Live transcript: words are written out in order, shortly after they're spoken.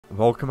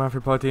Welcome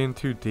everybody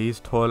into today's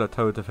toilet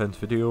tower defense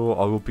video.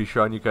 I will be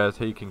showing you guys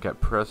how you can get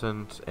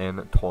presents in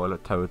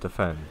toilet tower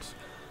defense.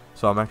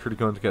 So I'm actually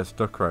going to get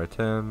stuck right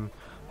in.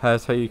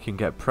 Here's how you can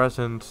get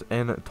presents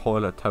in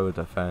toilet tower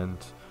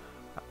defense.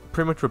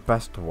 Pretty much the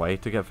best way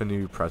to get the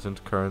new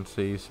present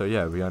currency. So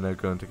yeah, we are now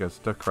going to get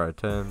stuck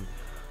right in.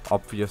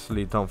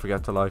 Obviously don't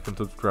forget to like and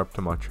subscribe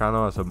to my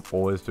channel, as I'm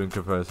always doing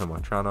giveaways on my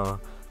channel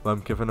where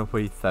I'm giving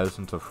away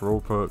thousands of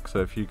ROBUX.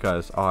 So if you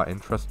guys are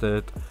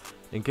interested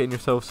in getting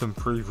yourself some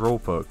free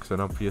ROBUX,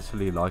 and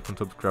obviously like and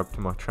subscribe to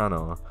my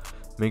channel,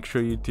 make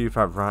sure you do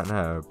that right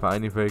now. But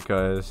anyway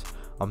guys,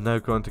 I'm now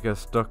going to get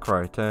stuck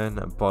right in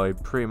by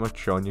pretty much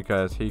showing you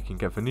guys how you can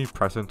get the new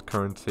present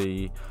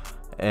currency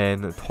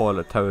in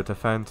toilet tower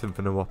defense in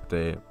the new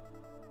update.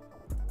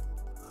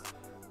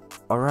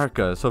 Alright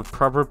guys, so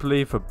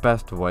probably the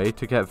best way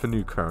to get the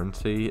new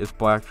currency is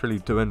by actually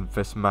doing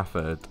this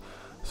method.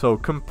 So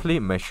complete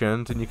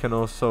missions, and you can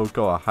also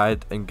go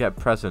ahead and get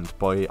presents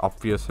by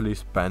obviously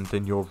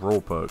spending your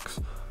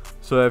ROBUX.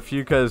 So if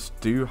you guys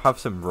do have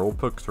some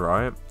ROBUX,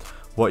 right,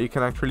 what you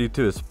can actually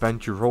do is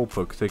spend your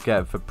ROBUX to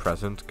get the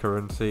present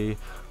currency.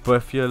 But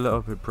if you're a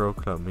little bit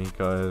broke like me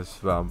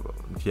guys,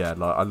 yeah,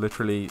 like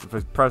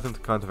the presents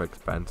are kind of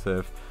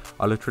expensive.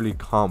 I literally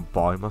can't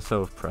buy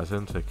myself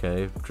presents,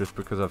 okay, just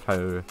because of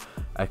how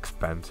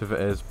expensive it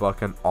is, but I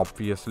can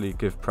obviously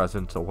give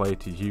presents away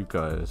to you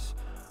guys.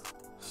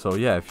 So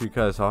yeah, if you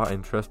guys are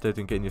interested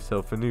in getting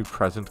yourself a new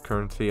present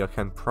currency, I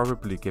can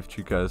probably gift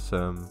you guys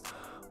some,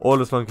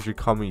 all as long as you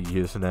comment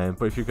your username.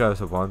 But if you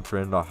guys are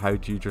wondering, like, how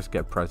do you just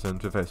get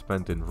presents without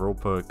spending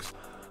ROBUX,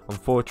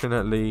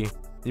 unfortunately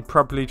you're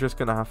probably just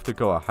gonna have to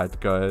go ahead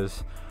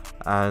guys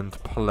and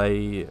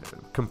play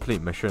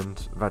complete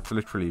missions. That's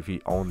literally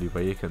the only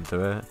way you can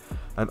do it.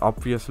 And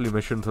obviously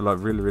missions are like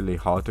really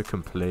hard to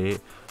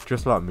complete,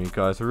 just like me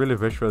guys. I really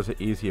wish there was an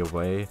easier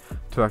way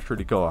to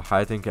actually go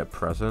ahead and get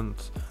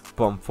presents,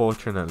 but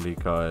unfortunately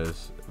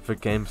guys, the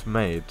game's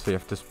made so you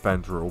have to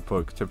spend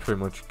ROBUX to pretty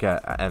much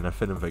get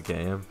anything in the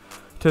game.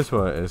 It is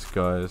what it is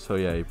guys. So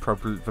yeah,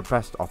 the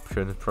best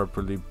option is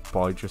probably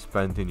by just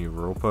spending your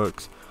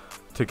ROBUX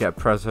to get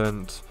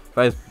presents.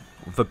 That is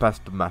the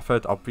best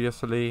method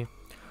obviously.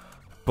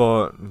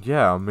 But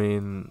yeah, I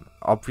mean,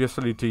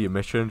 obviously do your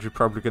missions. You're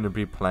probably going to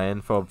be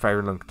playing for a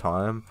very long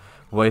time,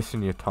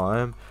 wasting your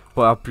time.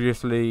 But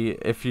obviously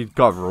if you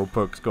got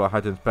ROBUX, go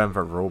ahead and spend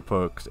the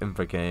ROBUX in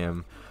the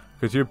game,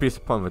 because you'll be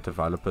supporting with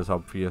developers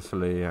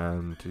obviously.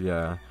 And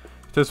yeah,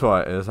 it is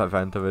what it is at the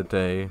end of the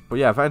day. But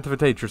yeah, at the end of the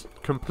day, just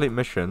complete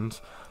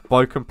missions.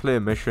 By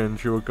completing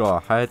missions, you will go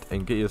ahead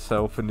and get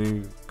yourself a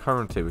new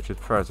currency, which is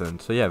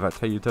present. So yeah, that's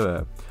how you do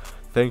it.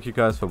 Thank you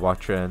guys for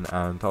watching,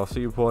 and I'll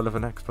see you all in the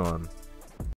next one.